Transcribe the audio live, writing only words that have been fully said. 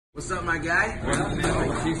What's up, my guy? What's up,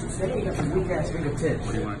 man? Jesus. Say you got some weak ass fingertips.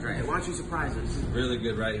 What do you want to drink? Why don't you surprise us? Really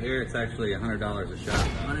good right here. It's actually $100 a shot.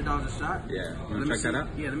 $100 a shot? Yeah. You want to check that out?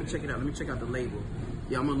 Yeah, let me check it out. Let me check out the label.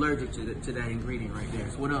 Yeah, I'm allergic to that ingredient right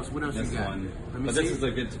there. So what else? What else This you got? one. Let me But see. this is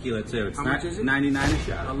a good tequila too. It's How much is it? $99 a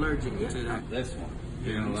shot. Allergic to that. This one.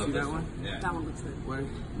 You're gonna You love see this that one? Yeah. That one looks good. What?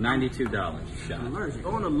 $92 a shot. Allergic. Go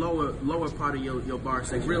on the lower part of your bar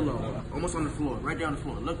section. Real low. Almost on the floor. Right down the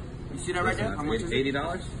floor. Look. You see that right there? How much is it?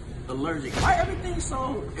 $80? Allergic. Why everything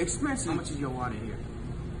so expensive? How much is your water here?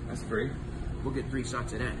 That's free. We'll get 3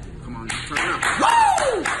 shots of that. Come on now. Turn it up.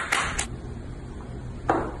 Woo!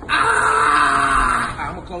 Ah!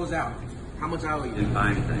 I'm gonna close out. How much I owe you? Didn't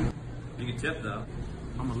buy anything. You can tip though.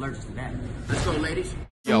 I'm allergic to that. Let's go, ladies.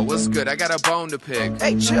 Yo, what's good? I got a bone to pick.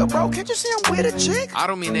 Hey, chill, bro. Can't you see I'm with a chick? I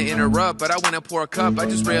don't mean to interrupt, but I went and pour a cup. I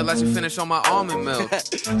just realized you finished on my almond milk.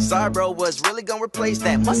 Sorry, bro. Was really gonna replace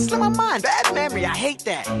that. Must slip my mind. Bad memory. I hate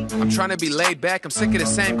that. I'm trying to be laid back. I'm sick of the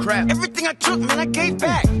same crap. Everything I took, man, I gave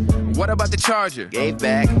back. What about the charger? Gave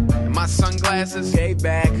back. And my sunglasses? Gave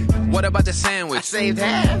back. What about the I sandwich? saved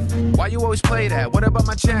half. Why you always play that? What about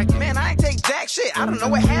my jacket? Man, I ain't take jack shit. I don't know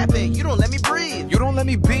what happened. You don't let me breathe. You don't let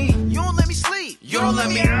me be. You don't let me sleep. You don't let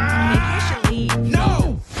me. Maybe you should leave.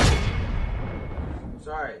 No.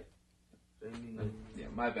 Sorry. Yeah,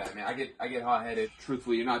 my bad, man. I get hot-headed.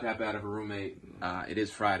 Truthfully, you're not that bad of a roommate. It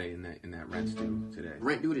is Friday in that rent's due today.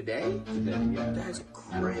 Rent due today? Today, yeah. That's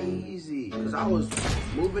crazy. Cause I was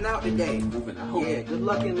moving out today. Moving out? Yeah, good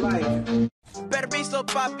luck in life. Better be so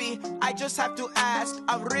puppy. I just have to ask.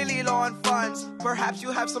 I'm really low on funds. Perhaps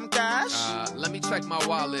you have some cash? Let me check my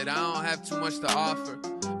wallet. I don't have too much to offer.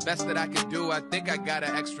 Best that I could do, I think I got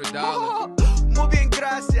an extra $1. Oh, muy bien,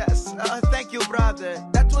 gracias. Thank you, brother.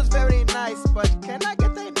 That was very nice, but can I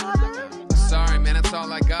get another? Sorry, man, that's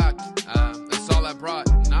all I got. That's all I brought.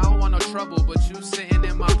 And I don't want no trouble, but you sitting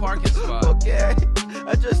in my parking spot. Okay,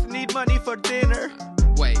 I just need money for dinner.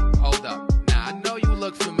 Wait, hold up. Nah, I know you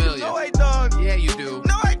look familiar. No, I don't. Yeah, you do.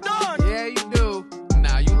 No, I don't. Yeah, you do.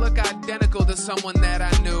 Nah, you look identical to someone that I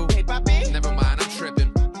knew. Hey, papi. Never mind, I'm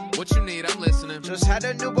tripping. What you need? I'm listening. Just had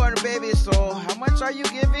a newborn baby, so how much are you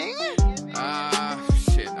giving?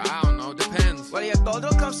 Shit, I don't know. Depends. Well, your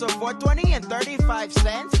total comes to $4.20 and 35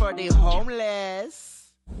 cents for the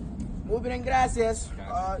homeless. Muy bien, gracias.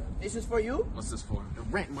 This is for you? What's this for? The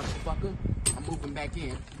rent, motherfucker. I'm moving back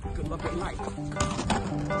in. Good luck in life.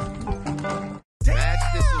 Madge,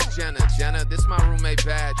 this is Jenna. Jenna, this my roommate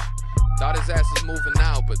Badge. Thought his ass was moving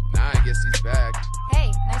out, but now I guess he's back.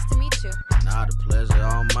 Hey, nice to meet you. Nah, the pleasure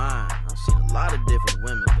all mine. I've seen a lot of different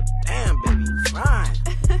women, but damn, baby, you fine.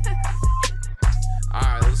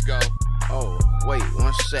 Alright, let's go. Oh, wait,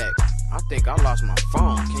 1 sec. I think I lost my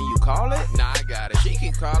phone. Can you call it? Nah, I got it. She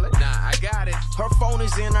can call it. Nah, I got it. Her phone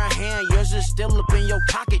is in her hand. Yours is still up in your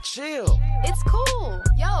pocket. Chill. It's cool.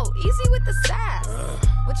 Yo, easy with the sass.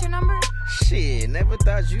 What's your number? Shit, never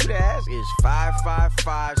thought you'd ask. It's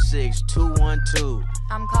 5556212.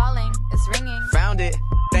 I'm calling. It's ringing. Found it.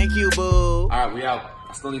 Thank you, boo. Alright, we out.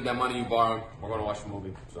 I still need that money you borrowed. We're gonna watch a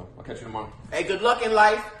movie, so I'll catch you tomorrow. Hey, good luck in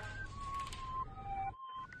life.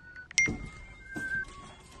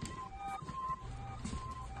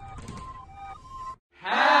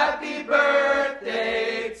 Happy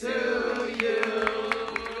birthday to you.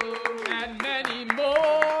 And many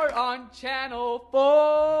more on Channel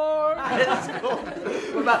 4.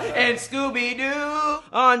 And Scooby-Doo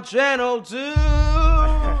on Channel 2.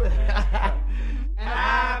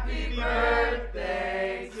 Happy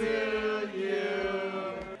birthday to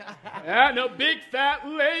you. And a big fat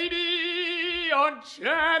lady on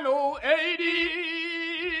Channel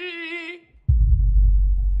 80.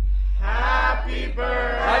 Happy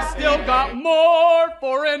birthday. I still got more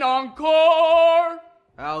for an encore.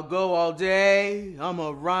 I'll go all day. I'm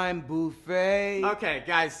a rhyme buffet. Okay,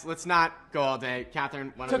 guys, let's not go all day.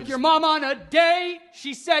 Catherine, why don't Took your mom on a date.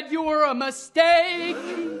 She said you were a mistake.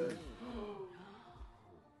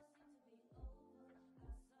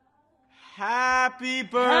 Happy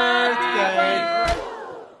birthday.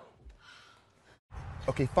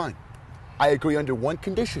 Okay, fine. I agree under one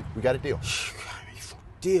condition. We got a deal.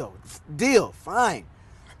 Deal. Deal. Fine.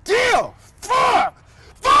 Deal. Fuck.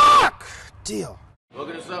 Fuck. Deal. Look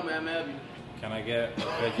us up, man. Man. Can I get a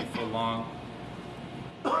veggie foot long?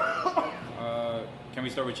 Can we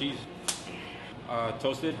start with cheese?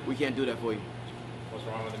 Toasted? We can't do that for you. What's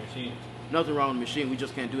wrong with the machine? Nothing wrong with the machine. We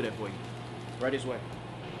just can't do that for you. Right this way.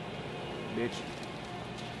 Bitch.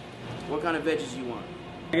 What kind of veggies you want?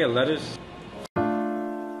 Can I get lettuce?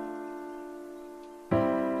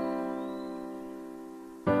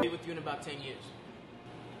 Be with you in about 10 years.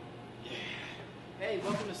 Yeah. Hey,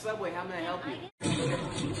 welcome to Subway. How may I help you?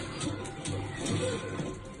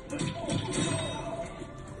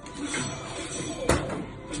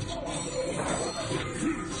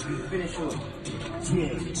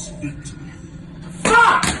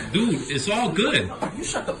 Dude, it's all good. You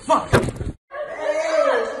shut the fuck up. Hey,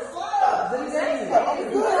 what's up? Good to see you.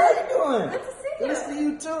 I'm good. How you doing? Good to see you. Good to see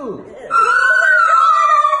you too.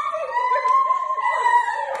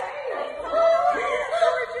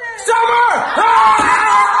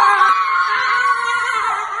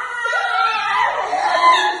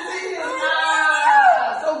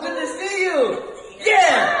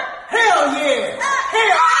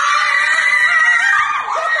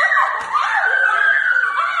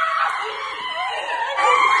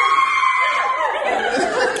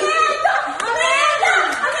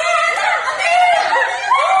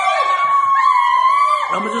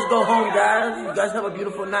 I'm gonna just go home, guys. You guys have a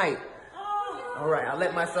beautiful night. All right, I'll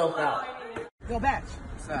let myself out. Yo, Batch.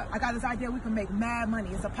 I got this idea we can make mad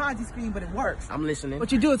money. It's a Ponzi scheme, but it works. I'm listening.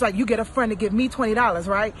 What you do is like you get a friend to give me $20,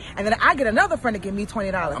 right? And then I get another friend to give me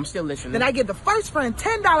 $20. I'm still listening. Then I give the first friend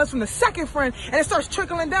 $10 from the second friend, and it starts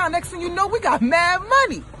trickling down. Next thing you know, we got mad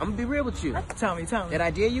money. I'm gonna be real with you. Tell me. That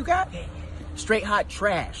idea you got? Straight hot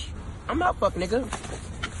trash. I'm out, fuck nigga.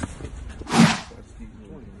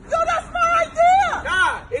 Yo, that's my idea!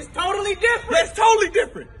 Nah, it's totally different. It's totally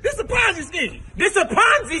different. This a Ponzi scheme. This a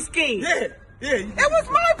Ponzi scheme. Yeah. It was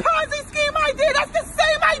my Ponzi scheme idea. That's the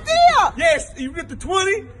same idea. Yes, you get the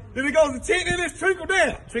 20, then it goes to 10, and it's trickle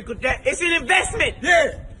down. Trickle down. It's an investment.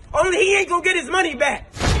 Yeah. Only he ain't gonna get his money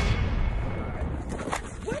back.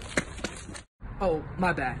 What? Oh,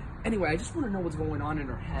 my bad. Anyway, I just want to know what's going on in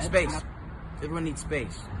her head. Space. Everyone needs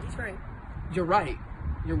space. That's right. You're right.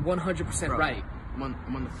 You're 100% right. I'm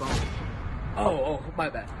on the phone. Oh, my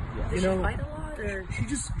bad. Yeah. Does she fight a lot, or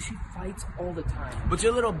she fights all the time? But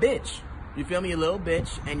you're a little bitch. You feel me? You're a little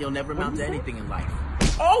bitch, and you'll never amount to anything in life.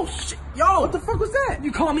 Oh, shit. Yo. What the fuck was that?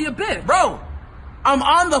 You call me a bitch. Bro, I'm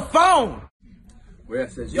on the phone. Where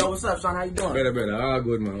says Yo, what's up, son? How you doing? Better. All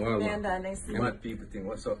good, man. All good. Nice to meet you. Mad people thing.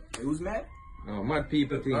 What's up? Who's mad? Oh, mad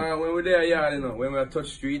people thing. When we're there, yeah, you know, when we touch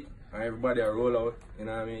street, and everybody roll out, you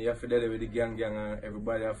know what I mean? You have to deal with the gang, and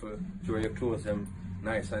everybody have to throw your clothes them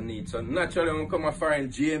nice and neat. So naturally, when we come and find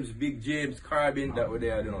James, Big James, Carbon, that way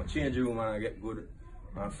there, you know, change the room and I get good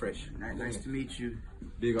and fresh. Nice to meet you.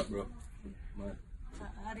 Big up, bro. Man.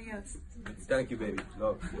 Adios. Thank you, baby.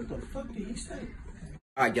 Love. What the fuck did he say?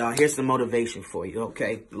 All right, y'all, here's some motivation for you,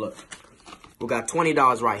 okay? Look, we got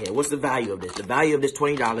 $20 right here. What's the value of this? The value of this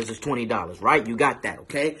 $20 is $20, right? You got that,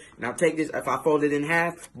 okay? Now take this, if I fold it in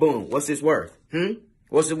half, boom, what's this worth?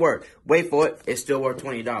 What's it worth? Wait for it, it's still worth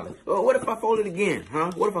 $20. Oh, what if I fold it again,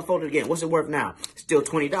 huh? What if I fold it again? What's it worth now? Still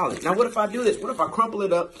 $20. Now what if I do this? What if I crumple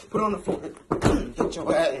it up, put it on the floor, get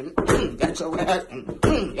your ass, got your ass,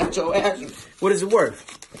 got your ass. What is it worth?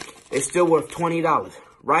 It's still worth $20,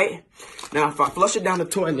 right? Now if I flush it down the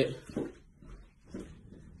toilet,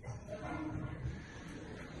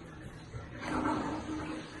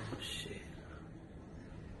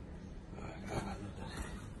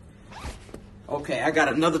 okay, I got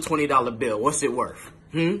another $20 bill. What's it worth?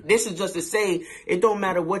 This is just to say, it don't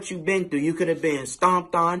matter what you've been through. You could have been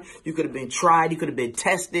stomped on. You could have been tried. You could have been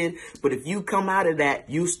tested. But if you come out of that,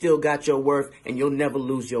 you still got your worth, and you'll never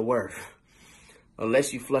lose your worth.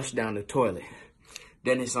 Unless you flush down the toilet.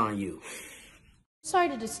 Then it's on you. Sorry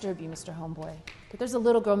to disturb you, Mr. Homeboy, but there's a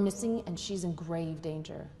little girl missing, and she's in grave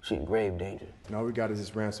danger. She's in grave danger. And all we got is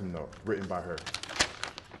this ransom note, written by her.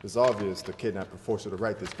 It's obvious the kidnapper forced her to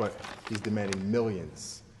write this, but he's demanding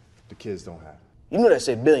millions the kids don't have. You know that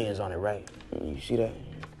said billions on it, right? You see that?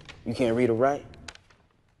 You can't read or write?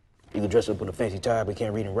 You can dress up in a fancy tie, but you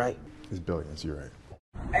can't read and write? It's billions, you're right.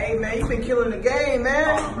 Hey, man, you been killing the game,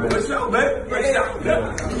 man. What's up, man? What's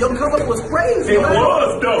up? Your cover was crazy, It man.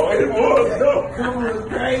 was, though. It was, though. Cover was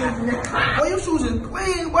crazy, man. Boy, your shoes is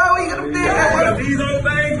clean. Why would you get up there? These old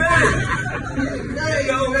things, man. There you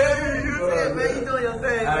go, man. Man, you doing your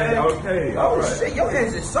thing, man. Okay, all right. Shit, your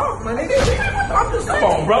hands is soft, man. I'm just Come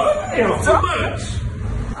on, brother. Damn, too much.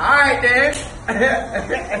 All right,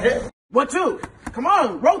 then. 1, 2. Come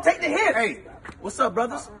on, rotate the hip. Hey, what's up,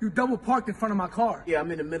 brothers? You double parked in front of my car. Yeah,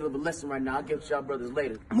 I'm in the middle of a lesson right now. I'll get y'all brothers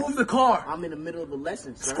later. Move the car. I'm in the middle of a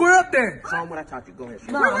lesson, sir. Square up then. Show 'em what I taught you. Go ahead.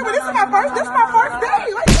 Wait, this is my first. This is my first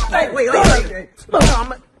day. Hey, wait. Look,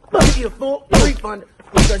 I'm gonna give you a full refund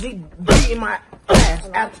because he beating my ass.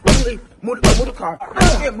 Absolutely. Move the car.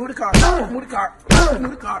 Yeah, move the car. Move the car.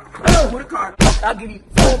 Move the car. Move the car. I'll give you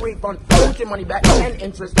full refund. Put your money back and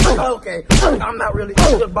interest. Okay. I'm not really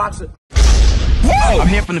a good boxer. I'm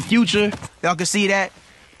here from the future. Y'all can see that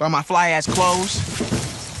by my fly ass clothes.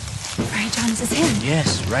 All right, John, this is him.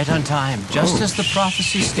 Yes, right on time. Just as the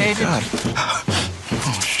prophecy stated.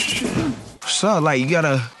 Oh, shit. What's up? Like, you got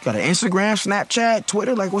an Instagram, Snapchat,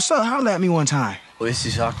 Twitter? Like, what's up? Holla at me one time. Well, this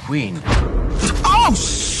is our queen. Oh,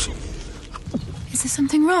 shit. Is there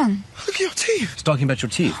something wrong? Look at your teeth. He's talking about your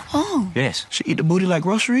teeth. Oh. Yes. She eat the booty like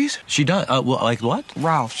groceries? She does. Like what?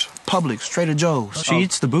 Ralph's, Publix, Trader Joe's. She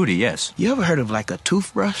eats the booty, yes. You ever heard of like a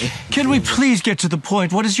toothbrush? Can we please get to the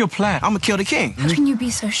point? What is your plan? I'm gonna kill the king. How can you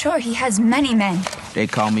be so sure? He has many men. They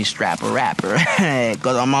call me Strapper Rapper,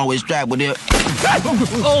 cause I'm always strapped with it.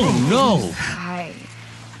 Oh, no. I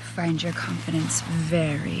find your confidence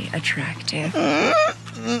very attractive.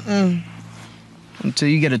 Until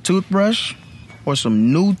you get a toothbrush or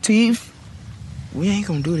some new teeth, we ain't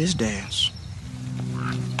gonna do this dance.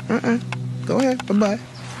 Go ahead, bye-bye.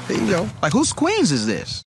 There you go. Like, whose queens is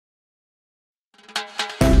this?